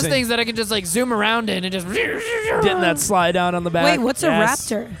one of those things that I can just like zoom around in and just. Getting that slide out on the back. Wait, what's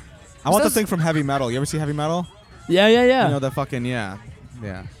Yes. a raptor? I want the Those- thing from Heavy Metal. You ever see Heavy Metal? Yeah. You know the fucking yeah.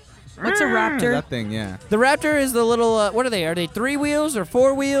 What's a raptor? That thing, yeah. The Raptor is the little. What are they? Are they 3 wheels or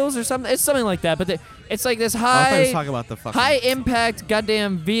 4 wheels or something? It's something like that. But it's like this I thought he was high. talking about the fucking. High impact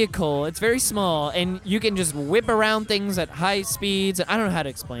goddamn vehicle. It's very small, and you can just whip around things at high speeds. I don't know how to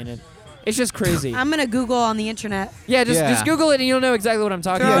explain it. It's just crazy. I'm gonna Google on the internet. Yeah, just Yeah. Google it, and you'll know exactly what I'm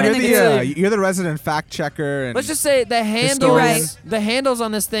talking Throw Yeah, it about. in you're the the Google. you're the resident fact checker. And Let's just say the handles. Historian. The handles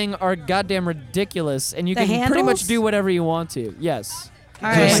on this thing are goddamn ridiculous, and you The can pretty much handles? do whatever you want to. Yes. All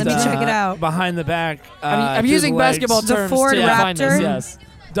right, Just, let me check it out. Behind the back. I'm through using the legs. basketball The terms Ford to define this. Raptor? Yes.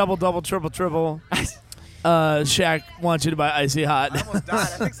 Double, triple. Shaq wants you to buy Icy Hot. almost died. I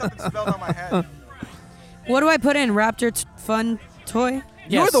think something spelled on my head. What do I put in? Raptor fun toy?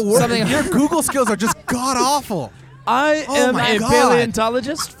 You're Yes, the worst. something- Your Google skills are just god awful. I Oh am my a God.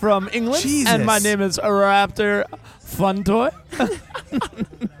 paleontologist from England, Jesus. and my name is Raptor Fun Toy.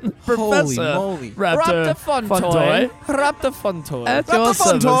 Holy Professor moly. Raptor, Raptor fun toy. Raptor fun toy. At That's your the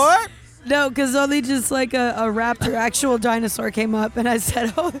fun service. toy. No, because only just like a raptor, actual dinosaur came up, and I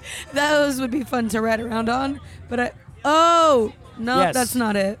said, "Oh, those would be fun to ride around on." But no, Yes. that's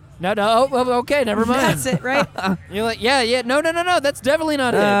not it. No. Oh, okay, never mind. That's it, right? You're like, yeah. No. That's definitely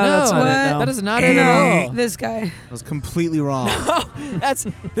not it. No, that's not it, no. that is not it at No, all. this guy. I was completely wrong.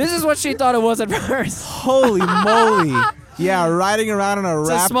 This is what she thought it was at first. Holy moly. Yeah, riding around in a It's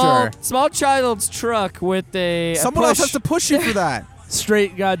Raptor. a small child's truck with a Someone else push. has to push you for that.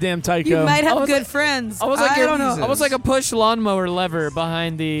 Straight goddamn Tycho. You might have Almost good like- friends. Almost like I don't know. almost like a push lawnmower lever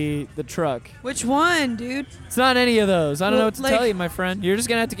behind the truck. Which one, dude? It's not any of those. I don't know what to Like- tell you, my friend. You're just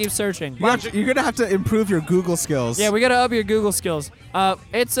gonna have to keep searching. You're going to have to improve your Google skills. Yeah, we gotta up your Google skills.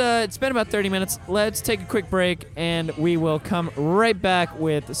 It's been about 30 minutes. Let's take a quick break, and we will come right back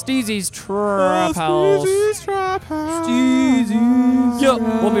with Steezy's Trap House. Steezy's Trap House. Yo,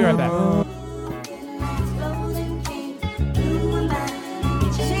 we'll be right back.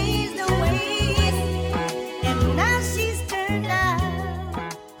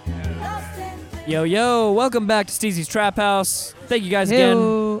 Yo, welcome back to Steezy's Trap House. Thank you guys again.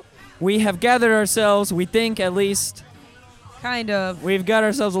 Ew. We have gathered ourselves, we think at least. Kind of. We've got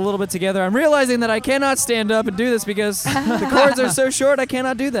ourselves a little bit together. I'm realizing that I cannot stand up and do this because the cords are so short, I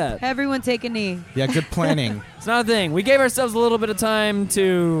cannot do that. Everyone take a knee. Yeah, good planning. It's not a thing. We gave ourselves a little bit of time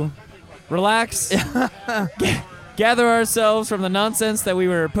to relax, gather ourselves from the nonsense that we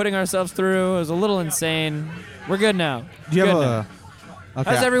were putting ourselves through. It was a little insane. We're good now. Do you have Good a... now. Okay.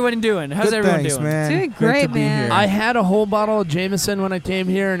 How's everyone doing? How's Good, everyone thanks, doing? man. Doing Great great, to be man. here. I had a whole bottle of Jameson when I came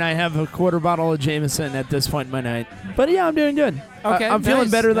here, and I have a quarter bottle of Jameson at this point in my night. But yeah, I'm doing good. Okay, I'm feeling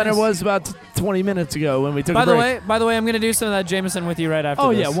nice, better than I nice. was about 20 minutes ago when we took By a the break. way, I'm gonna do some of that Jameson with you right after Oh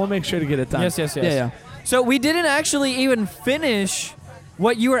this. yeah, we'll make sure to get it done. Yes. Yeah. So we didn't actually even finish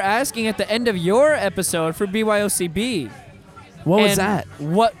what you were asking at the end of your episode for BYOCB. What was And that?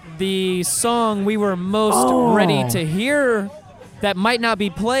 What the song we were most ready to hear that might not be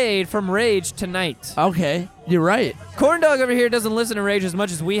played from Rage tonight. Okay, you're right. Corn Dog over here doesn't listen to Rage as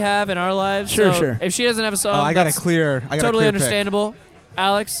much as we have in our lives. Sure, so sure. If she doesn't have a song, I got a that's clear. I got totally a clear pick. understandable.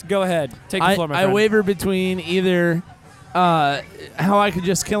 Alex, go ahead. Take the floor, my I friend. waver between either How I Could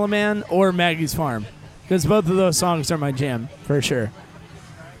Just Kill a Man or Maggie's Farm, because both of those songs are my jam for sure,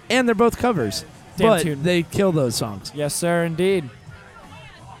 and they're both covers. Damn but tune. they kill those songs. Yes, sir, indeed.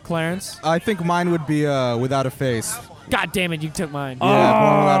 Clarence. I think mine would be Without a Face. God damn it, you took mine. Yeah,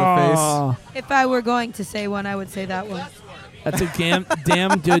 Born Without a Face. Oh, If I were going to say one, I would say that one. that's a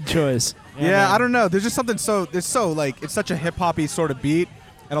damn good choice. Yeah, man. I don't know. There's just something it's such a hip hoppy sort of beat,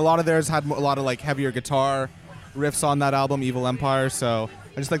 and a lot of theirs had a lot of like heavier guitar riffs on that album, Evil Empire. So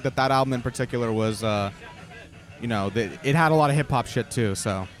I just think that album in particular was, it had a lot of hip hop shit too.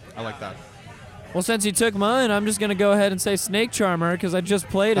 So I like that. Well, since you took mine, I'm just going to go ahead and say Snake Charmer because I just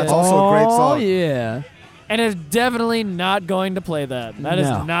played That's it. also a great Oh song. yeah. And it's definitely not going to play that. That is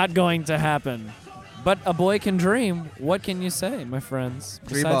No. not going to happen. But a boy can dream. What can you say, my friends?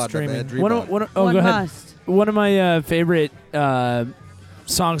 Besides dreaming. One Go ahead. must. One of my favorite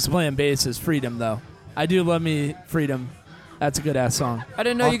songs to play on bass is Freedom, though. I do love me Freedom. That's a good ass song. I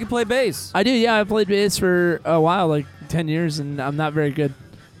didn't know you could play bass. I do, yeah. I played bass for a while, like 10 years, and I'm not very good.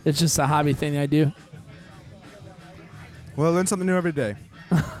 It's just a hobby thing I do. Well, learn something new every day.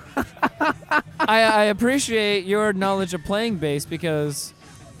 I appreciate your knowledge of playing bass because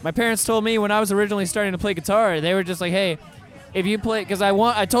my parents told me when I was originally starting to play guitar, they were just like, hey, if you play, because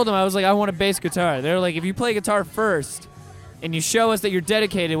I told them, I was like, I want a bass guitar. They were like, if you play guitar first and you show us that you're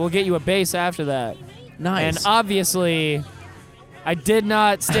dedicated, we'll get you a bass after that. Nice. And obviously, I did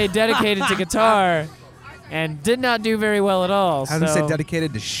not stay dedicated to guitar and did not do very well at all. I was so say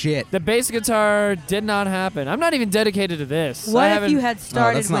dedicated to shit. the bass guitar did not happen. I'm not even dedicated to this. What I if haven't- you had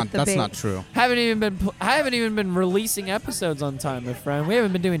started that's with not, the that's bass? not true. I haven't even been releasing episodes on time, my friend. We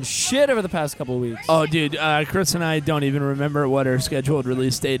haven't been doing shit over the past couple of weeks. Oh, dude, Chris and I don't even remember what our scheduled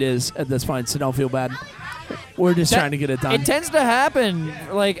release date is at this point, so don't feel bad. We're just trying to get it done. It tends to happen,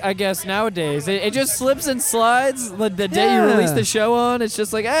 like, I guess nowadays. It just slips and slides. The day you Yeah. release the show on, it's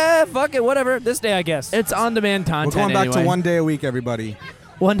just like, fuck it, whatever. This day, I guess. It's on-demand We're content going back anyway. to 1 day a week, everybody.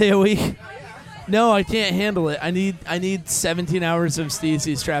 1 day a week. No, I can't handle it. I need 17 hours of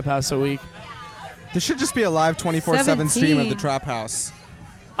Steezy's Trap House a week. There should just be a live 24/7 stream of the 17. Trap House.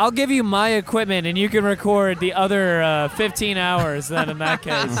 I'll give you my equipment, and you can record the other 15 hours then in that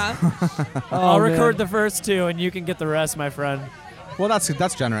case. I'll record the first 2, and you can get the rest, my friend. Well,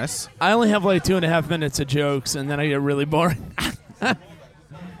 that's generous. I only have like 2.5 minutes of jokes, and then I get really boring.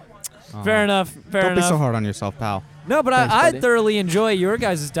 Fair enough. Fair Don't enough. be so hard on yourself, pal. No, but Thanks, I buddy. thoroughly enjoy your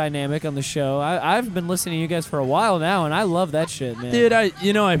guys' dynamic on the show. I've been listening to you guys for a while now, and I love that shit, man. Dude,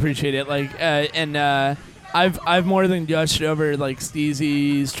 I appreciate it. Like, I've more than gushed over like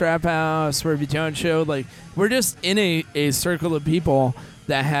Steezy's Trap House, Swervy Jones Show. Like, we're just in a circle of people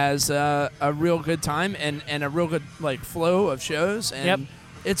that has a real good time and a real good like flow of shows. And Yep.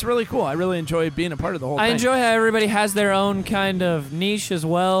 it's really cool. I really enjoy being a part of the whole thing. I enjoy how everybody has their own kind of niche as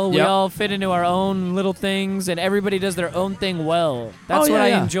well. We Yep. all fit into our own little things, and everybody does their own thing well. That's Oh, what yeah, I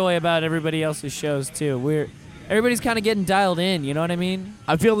yeah. enjoy about everybody else's shows too. Everybody's kind of getting dialed in. You know what I mean?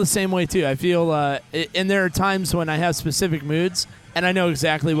 I feel the same way too. I feel, and there are times when I have specific moods, and I know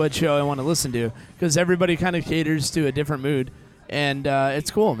exactly what show I want to listen to because everybody kind of caters to a different mood, and it's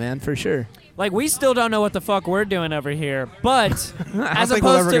cool, man, for sure. Like, we still don't know what the fuck we're doing over here, but I as don't think we're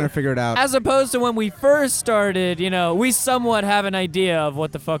ever opposed going to to figure it out. as opposed to when we first started, we somewhat have an idea of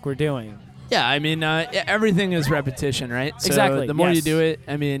what the fuck we're doing. Yeah, I mean, everything is repetition, right? So Exactly, the more you yes. do it,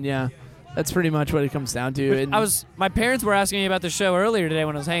 I mean, yeah, that's pretty much what it comes down to. And My parents were asking me about the show earlier today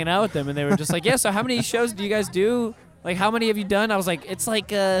when I was hanging out with them, and they were just like, yeah, so how many shows do you guys do? Like, how many have you done? I was like, it's like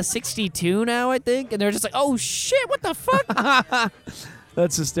 62 now, I think. And they're just like, oh, shit, what the fuck?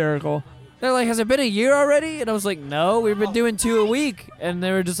 that's hysterical. They're like, has it been a year already? And I was like, no, we've been doing 2 a week. And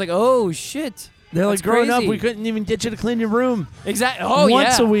they were just like, oh, shit. They're That's like, growing up, crazy. we couldn't even get you to clean your room Exactly. Oh,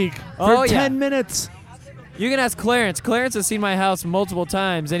 once yeah. a week for Oh, yeah. 10 minutes. You can ask Clarence. Clarence has seen my house multiple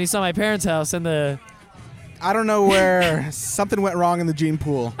times, and he saw my parents' house in the... I don't know where something went wrong in the gene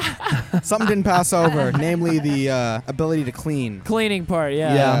pool. Something didn't pass over, namely the ability to clean. cleaning part,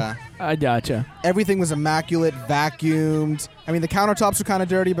 yeah. Yeah. I gotcha. Everything was immaculate, vacuumed. I mean, the countertops were kind of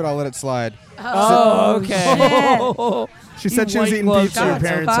dirty, but I'll let it slide. Oh, okay. Oh, She said she was white eating gloves pizza. your Shots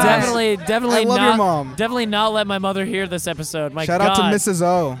parents' fired. house. Definitely I love not. your mom. Definitely not let my mother hear this episode. My Shout God. out to Mrs.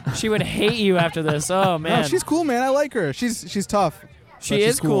 O. She would hate you after this. Oh, man. No, she's cool, man. I like her. She's tough. She but is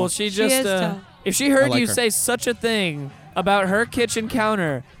she's cool. She just is tough. if she heard I like you her. say such a thing about her kitchen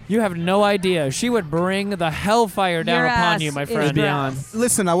counter, you have no idea. She would bring the hellfire down Your upon ass you, my is friend. brass.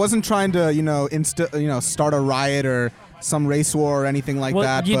 Listen, I wasn't trying to, start a riot or some race war or anything like Well,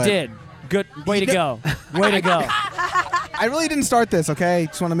 that. you but did. Good. Way to go. Way to go. I really didn't start this, okay?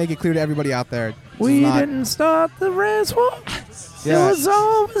 Just want to make it clear to everybody out there. This We is not- didn't start the race war. Yeah. It was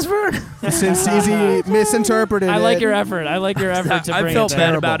always for. Since Easy misinterpreted I like it. your effort. I like your effort to I bring felt it bad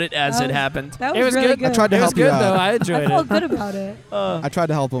there. about it as That it was- happened. That It was was really good. good. I tried to It was help you good, out. though. I I enjoyed felt it. good about it. I tried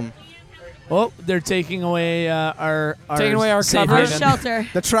to help him. Oh, they're taking away our Taking away our safe cover? Our haven. shelter.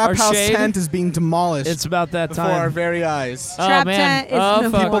 The trap Our house shade? tent is being demolished It's about that before our time. very eyes. Oh, Trap man. tent is Oh, no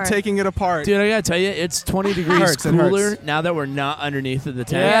fuck. People more. taking it apart. Dude, I gotta tell you, it's 20 degrees hurts, it cooler hurts. now that we're not underneath of the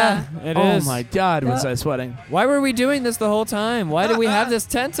tent. Yeah, it Oh is. my God, was I sweating? Why were we doing this the whole time? Why did we have this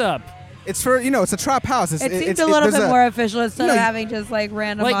tent up? It's for, it's a trap house. It seems a little bit more official instead No, of you- having just like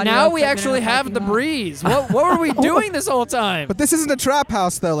random. Like, audio now we equipment in actually a have parking the lot. breeze. What were we doing this whole time? But this isn't a trap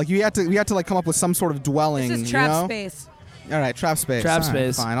house, though. Like, we had to like come up with some sort of dwelling. This is trap you know? space. All right, trap space. Trap All right,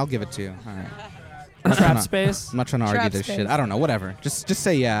 space. Fine, I'll give it to you. All right. Trap space? I'm not trying to argue Trap this space. shit. I don't know. Whatever. Just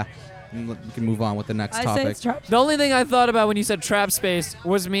say yeah. And we can move on with the next I topic. say it's trap. The only thing I thought about when you said trap space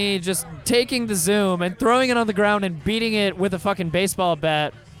was me just taking the Zoom and throwing it on the ground and beating it with a fucking baseball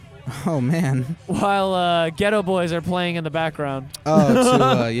bat Oh man. while Ghetto Boys are playing in the background.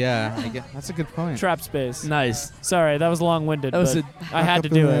 Oh, yeah. That's a good point. Trap space. Nice. Sorry, that was long-winded. That was but a I had to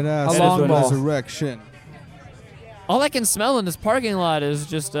do it. A long ball. Resurrection. All I can smell in this parking lot is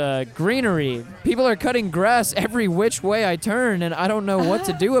just greenery. People are cutting grass every which way I turn, and I don't know what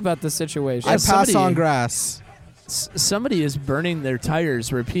to do about this situation. I pass on grass. Somebody is burning their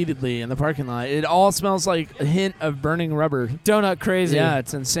tires repeatedly in the parking lot. It all smells like a hint of burning rubber. Donut crazy. Yeah,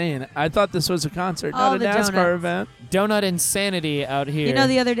 it's insane. I thought this was a concert, All not a the NASCAR donuts. event. Donut insanity out here. You know,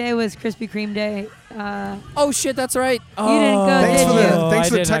 the other day was Krispy Kreme Day. Oh shit, that's right. You didn't go, Thanks did for you? the thanks I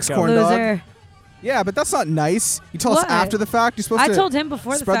for the did not text, go. corn dog. Loser. Yeah, but that's not nice. You tell us What? after the fact. You're supposed I to told him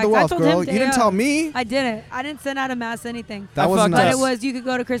before the spread fact. the wealth, I told girl. him You day didn't of. tell me. I didn't. I didn't send out a mass anything. That I wasn't fucked But up. us. it was, you could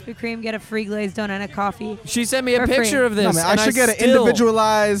go to Krispy Kreme, get a free glazed donut and a coffee. She sent me a For free. picture of this. No, man, I and should get an still-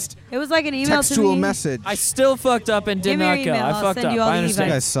 individualized It was like an email textual to me. message. I still fucked up and did Give me your not go. email. I I'll fucked send up. you all I the You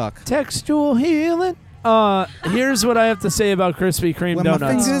understand. guys suck. Textual healing. Here's what I have to say about Krispy Kreme When my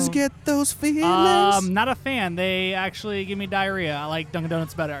donuts. fingers Oh. get those feelings. Not a fan. They actually give me diarrhea. I like Dunkin'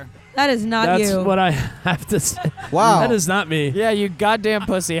 Donuts better. That is not That's you. what I have to say. Wow. That is not me. Yeah, you goddamn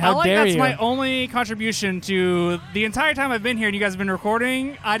pussy. How I like dare that's you? my only contribution to the entire time I've been here and you guys have been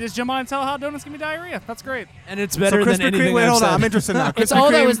recording. I just jump on and tell how donuts give me diarrhea. That's great. And it's So better than Krispy anything Kreme, wait, I've hold on. said. I'm interested now. It's Krispy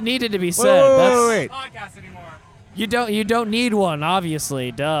all that Kreme- was needed to be said. Wait, That's- wait. Podcast anymore. You don't need one,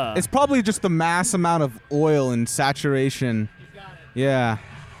 obviously. Duh. It's probably just the mass amount of oil and saturation. Yeah.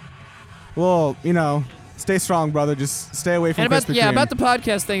 Well, stay strong, brother. Just stay away from and about Krispy Kreme. about the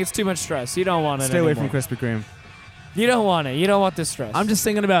podcast thing, it's too much stress. You don't want it. Stay away from anymore. Krispy Kreme. You don't want it. You don't want this stress. I'm just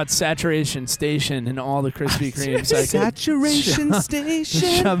thinking about saturation station and all the Krispy Kremes I could Saturation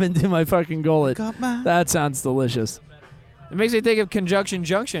station. shove into my fucking gullet. Got my- That sounds delicious. It makes me think of conjunction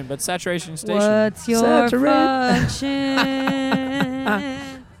junction, but saturation station. What's your function?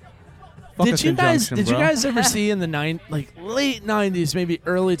 Fuck a Did you guys conjunction, bro. ever see in the late 90s, maybe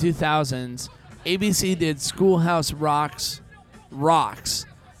early 2000s, ABC did Schoolhouse Rocks,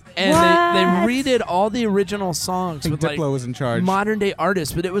 and they What? redid all the original songs I with think Diplo was in charge. modern day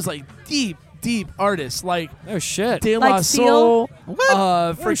artists, but it was like deep artists like Oh shit. De Like La Seal? Soul,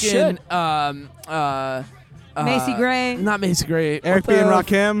 What? freaking Macy Gray. not Macy Gray, Eric what B. and the-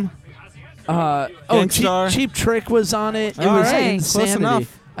 Rakim. Gangstar. Cheap Trick was on it. It All was right, insanity. close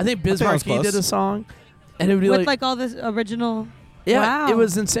enough. I think I Biz think I was Markie did close. a song, and it would be With like all this original. yeah, Wow. it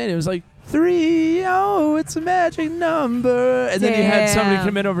was insane. It was like 3, oh, it's a magic number, and then you had somebody Damn.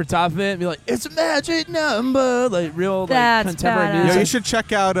 come in over top of it and be like, it's a magic number, like real like That's contemporary badass. Yo, music. you should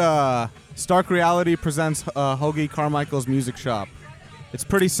check out Stark Reality presents Hoagie Carmichael's Music Shop. It's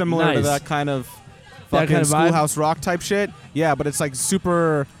pretty similar to Nice. that kind of That fucking kind of vibe? Schoolhouse Rock type shit. Yeah, but it's like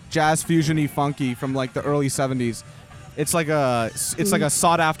super jazz fusion-y funky from like the early 70s. It's like a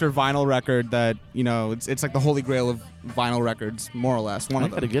sought after vinyl record that, it's like the holy grail of vinyl records, more or less. One I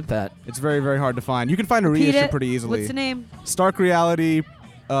of gotta them. get that. It's very, very hard to find. You can find a Repeat reissue it. pretty easily. What's the name? Stark Reality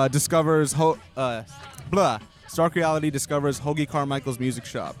discovers Stark Reality discovers Hoagie Carmichael's Music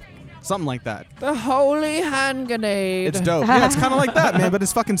Shop. Something like that. The holy hand grenade. It's dope. Yeah, it's kind of like that, man, but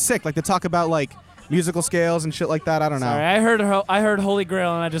it's fucking sick. Like they talk about like musical scales and shit like that. I don't know. Sorry, I heard Holy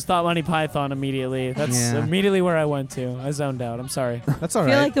Grail and I just thought Monty Python immediately. That's Yeah. immediately where I went to. I zoned out. I'm sorry. That's all I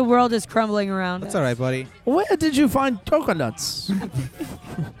feel right. like the world is crumbling around That's us. all right, buddy. Where did you find coconuts?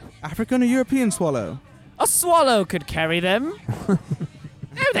 African or European swallow? A swallow could carry them.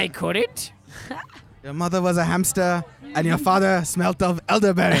 No, they couldn't. Your mother was a hamster, and your father smelt of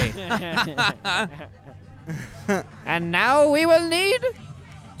elderberry. And now we will need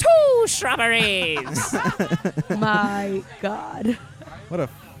 2 strawberries. My God. What a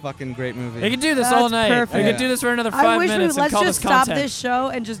fucking great movie. We could do this That's all night. perfect. We Yeah. could do this for another I 5 wish minutes and let's call just this stop content. this show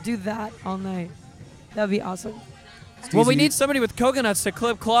and just do that all night. That would be awesome. Well, we Easy. need somebody with coconuts to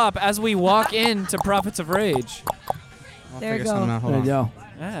clip clop as we walk into Prophets of Rage. I'll There you figure go. something out. Hold There you on. go.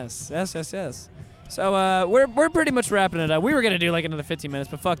 Yes. So we're pretty much wrapping it up. We were gonna do like another 15 minutes,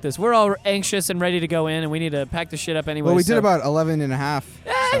 but fuck this. We're all anxious and ready to go in, and we need to pack the shit up anyway. Well, we so. did about 11 and a half.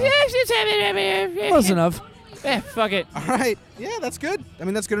 Close enough. Fuck it. All right. Yeah, that's good. I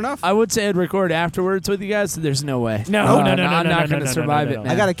mean, that's good enough. I would say I'd record afterwards with you guys. So there's no way. No, Nope. no, no, no, I'm no, not no, gonna no, survive no, it, no,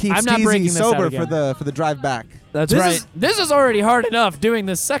 man. I gotta keep I'm not breaking Steezy this out sober again. for the drive back. That's This right. this is already hard enough doing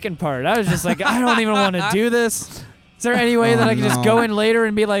the second part. I was just like, I don't even want to do this. Is there any way Oh, that I can just no. go in later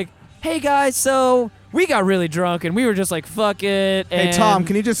and be like, hey guys, so we got really drunk and we were just like, fuck it. Hey, and Tom,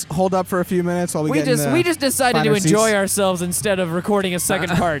 can you just hold up for a few minutes while we get in the we just decided to finer enjoy seats? ourselves instead of recording a second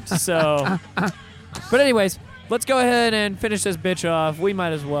part. So, but anyways, let's go ahead and finish this bitch off. We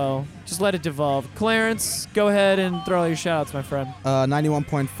might as well. Just let it devolve. Clarence, go ahead and throw all your shout-outs, my friend.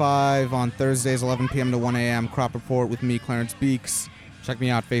 91.5 on Thursdays, 11 p.m. to 1 a.m. Crop Report with me, Clarence Beeks. Check me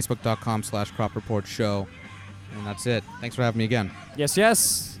out, facebook.com/Crop Report Show. And that's it. Thanks for having me again.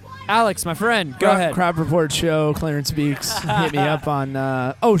 Yes. Alex, my friend, go ahead. Crop Report Show, Clarence Beeks. Hit me up on,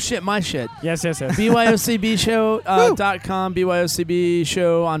 my shit. Yes. BYOCBshow.com, BYOCB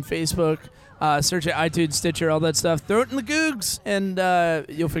Show on Facebook. Search it, iTunes, Stitcher, all that stuff. Throw it in the Googs, and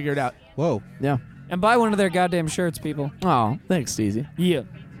you'll figure it out. Whoa. Yeah. And buy one of their goddamn shirts, people. Oh, thanks, Steezy. Yeah.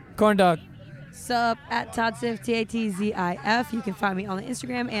 Corn Dog. Sup at Todzif, TATZIF. You can find me on the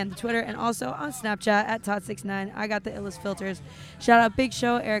Instagram and the Twitter, and also on Snapchat at Todd69. I got the illest filters. Shout out Big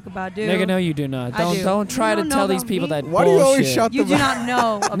Show, Erica Badu. Nigga, no, you do not. I do. Don't try You to don't tell know these about people me? that Why do you always bullshit. shut You the do not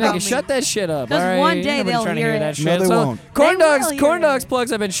know about Nigga, me. shut that shit up. 'Cause all right? one day Ain't nobody they'll trying to hear hear it. that shit. No, they So, won't. Corn They will Dogs, hear Corn it. Dogs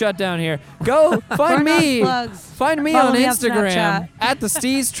plugs have been shut down here. Go find Corn Dogs me. plugs. Find me Follow on me on Instagram Snapchat. at the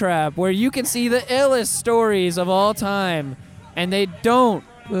Steez Trap, where you can see the illest stories of all time, and they don't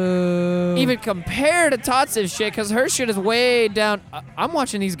even compare to Tots's shit, because her shit is way down. I'm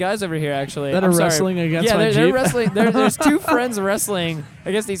watching these guys over here, actually. That I'm are sorry. wrestling against yeah, my they're Jeep? wrestling. There's two friends wrestling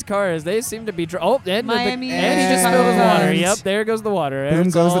against these cars. They seem to be. And he just spilled his water. and- Yep, there goes the water. Boom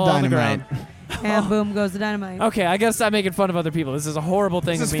It's goes the all on dynamite. ground. And boom goes the dynamite. Okay, I gotta stop making fun of other people. This is a horrible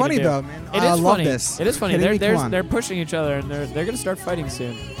thing. This is of me funny, to do. though, man. It I is love funny. this. It is funny. Kidding me? Come on. They're pushing each other, and they're gonna start fighting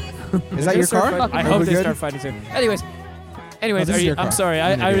soon. Is that your car? I Are hope we they good? start fighting soon. Anyways, Oh, this is your I'm car. sorry.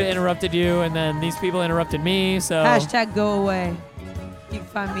 I'm an I idiot. interrupted you, and then these people interrupted me. So Hashtag go away. You can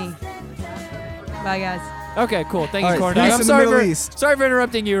find me. Bye, guys. okay, cool. Thank All you, right, Corn peace Dog. in I'm the sorry Middle for East. sorry for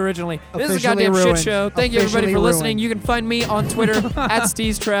interrupting you originally. This is a Officially goddamn ruined. shit show. Thank you everybody Officially for listening. ruined. You can find me on Twitter at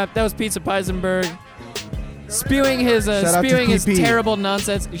Steez Trap. That was Pizza Peisenberg. Spewing his Shout out to PP. terrible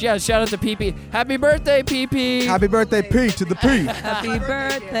nonsense. Yeah, shout out to PP. Happy birthday, PP. Happy birthday, P to the P. Happy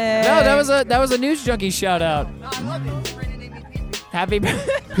birthday. No, that was a news junkie shout out. Happy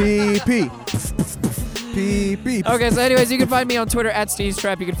birthday. P. Okay, so anyways, you can find me on Twitter at Steez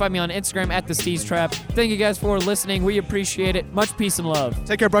Trap. You can find me on Instagram at the Steez Trap. Thank you guys for listening. We appreciate it. Much peace and love.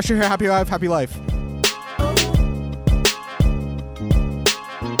 Take care, brush your hair, happy life, happy life.